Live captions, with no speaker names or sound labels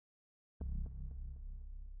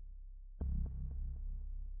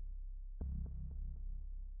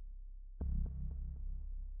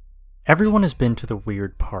Everyone has been to the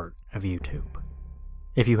weird part of YouTube.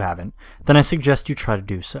 If you haven't, then I suggest you try to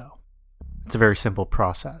do so. It's a very simple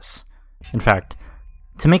process. In fact,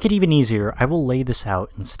 to make it even easier, I will lay this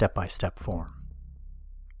out in step-by-step form.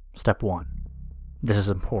 Step 1. This is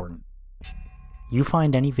important. You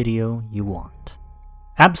find any video you want.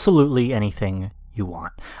 Absolutely anything you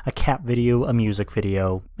want. A cat video, a music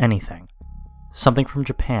video, anything. Something from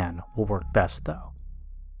Japan will work best though.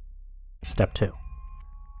 Step 2.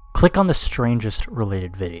 Click on the strangest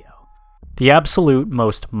related video. The absolute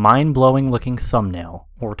most mind-blowing looking thumbnail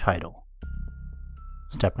or title.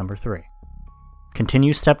 Step number 3.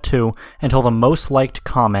 Continue step 2 until the most liked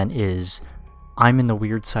comment is, "I'm in the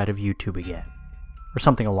weird side of YouTube again," or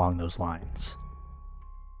something along those lines.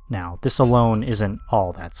 Now, this alone isn't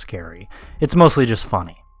all that scary. It's mostly just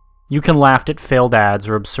funny. You can laugh at failed ads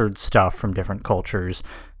or absurd stuff from different cultures.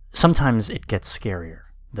 Sometimes it gets scarier,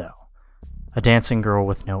 though. A dancing girl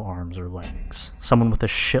with no arms or legs. Someone with a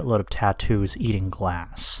shitload of tattoos eating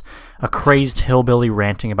glass. A crazed hillbilly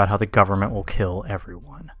ranting about how the government will kill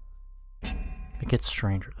everyone. It gets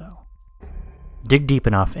stranger, though. Dig deep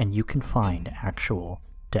enough and you can find actual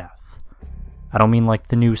death. I don't mean like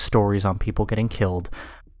the news stories on people getting killed.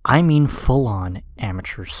 I mean full-on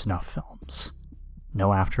amateur snuff films.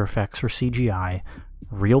 No After Effects or CGI.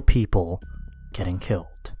 Real people getting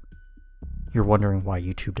killed. You're wondering why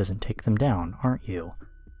YouTube doesn't take them down, aren't you?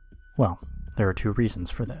 Well, there are 2 reasons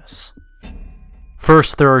for this.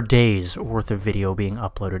 First, there are days worth of video being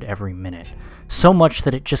uploaded every minute, so much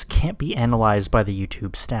that it just can't be analyzed by the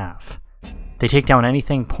YouTube staff. They take down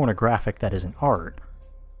anything pornographic that isn't art,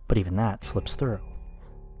 but even that slips through.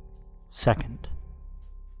 Second,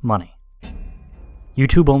 money.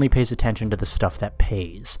 YouTube only pays attention to the stuff that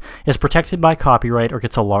pays, is protected by copyright, or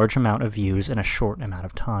gets a large amount of views in a short amount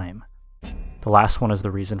of time. The last one is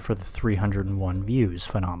the reason for the 301 views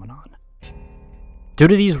phenomenon. Due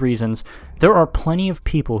to these reasons, there are plenty of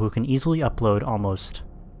people who can easily upload almost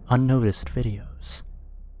unnoticed videos.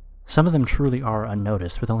 Some of them truly are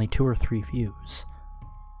unnoticed with only 2 or 3 views.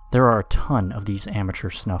 There are a ton of these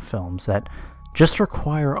amateur snuff films that just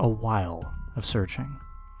require a while of searching.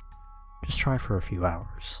 Just try for a few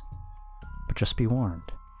hours. But just be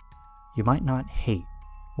warned, you might not hate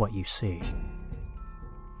what you see.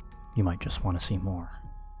 You might just want to see more.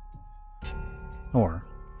 Or,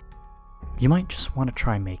 you might just want to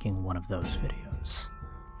try making one of those videos.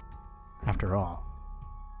 After all,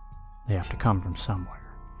 they have to come from somewhere.